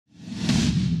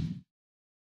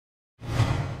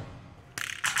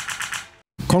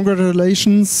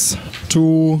Congratulations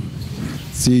to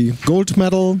the gold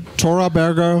medal, Tora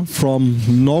Berger from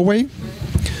Norway.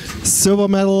 Silver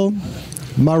medal,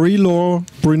 Laure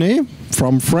Brunet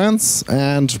from France.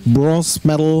 And bronze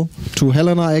medal to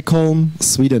Helena Ekholm,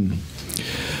 Sweden.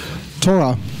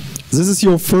 Tora, this is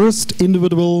your first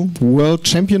individual world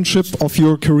championship of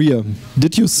your career.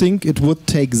 Did you think it would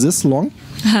take this long?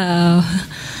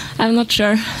 I'm not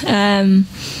sure.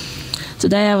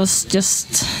 Today I was just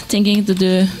thinking to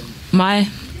do my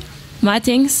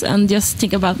things and just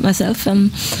think about myself.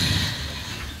 And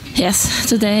yes,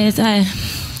 today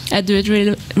I do it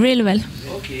really well.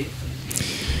 Okay.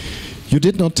 You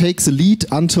did not take the lead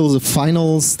until the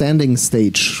final standing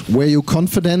stage. Were you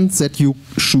confident that you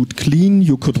shoot clean,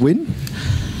 you could win?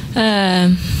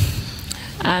 I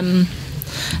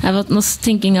was not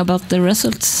thinking about the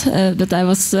results, but I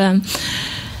was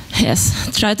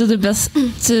try to do best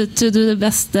to do the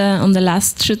best on the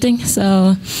last shooting.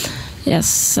 So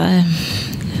yes, I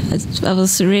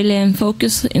was really in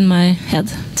focus in my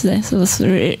head today. So it was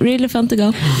really fun to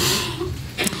go.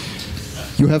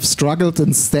 You have struggled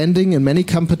in standing in many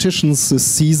competitions this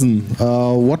season.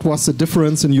 What was the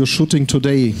difference in your shooting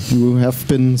today? You have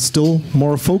been still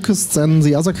more focused than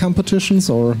the other competitions,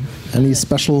 or any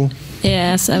special?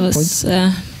 Yes, I was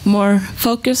more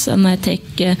focused, and I take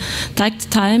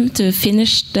time to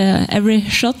finish every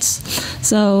shot.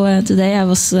 So today I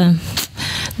was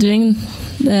doing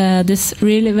this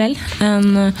really well,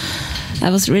 and I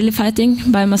was really fighting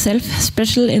by myself,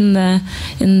 especially in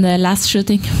the last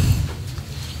shooting.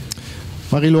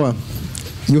 Marie-Laure,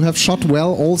 you have shot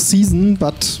well all season,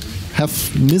 but have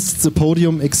missed the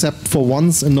podium except for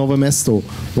once in Nove Mesto.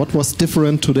 What was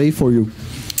different today for you?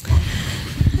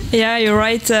 Yeah, you're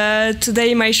right.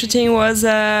 Today my shooting was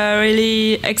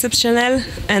really exceptional,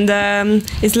 and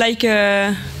it's like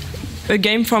a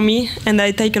game for me, and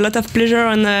I take a lot of pleasure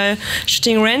on the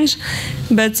shooting range.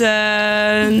 But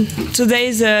today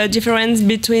is the difference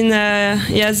between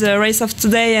the race of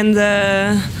today and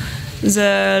the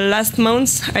last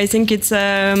months. I think it's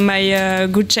my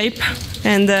good shape,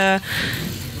 and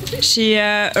she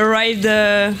arrived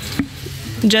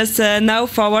just now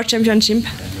for World Championship,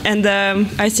 and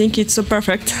I think it's so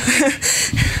perfect.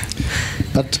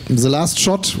 But the last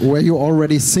shot, were you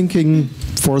already thinking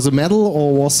for the medal,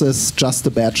 or was this just a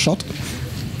bad shot?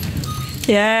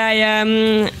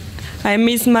 Yeah, I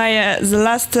missed my the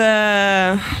last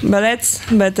bullets,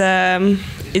 but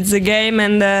it's a game,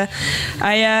 and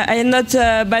I am not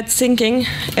bad thinking.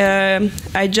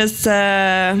 I just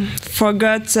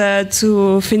forgot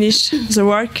to finish the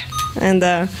work, and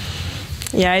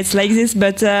yeah, it's like this.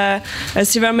 But a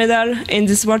silver medal in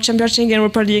this World Championship in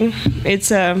reporting,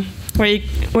 it's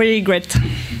really great.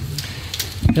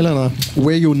 Helena,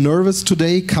 were you nervous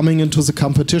today coming into the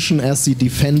competition as the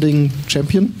defending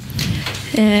champion?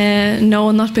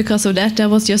 No, not because of that. I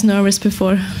was just nervous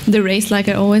before the race, like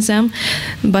I always am.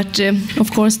 But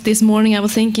of course, this morning I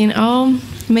was thinking, oh,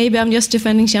 maybe I'm just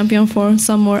defending champion for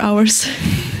some more hours.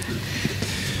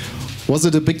 Was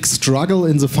it a big struggle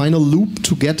in the final loop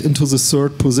to get into the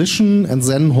third position and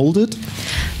then hold it?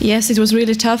 Yes, it was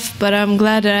really tough, but I'm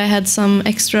glad that I had some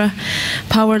extra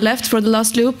power left for the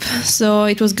last loop. So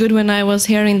it was good when I was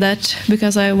hearing that,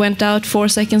 because I went out 4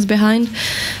 seconds behind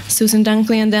Susan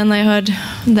Dunkley, and then I heard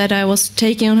that I was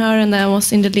taking on her and I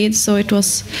was in the lead, so it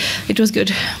was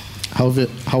good.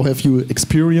 How have you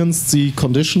experienced the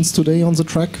conditions today on the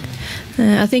track?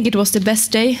 I think it was the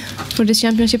best day for this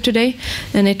championship today,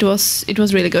 and it was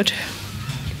really good.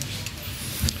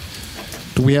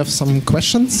 Do we have some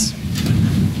questions?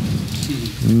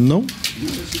 No?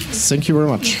 Thank you very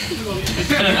much.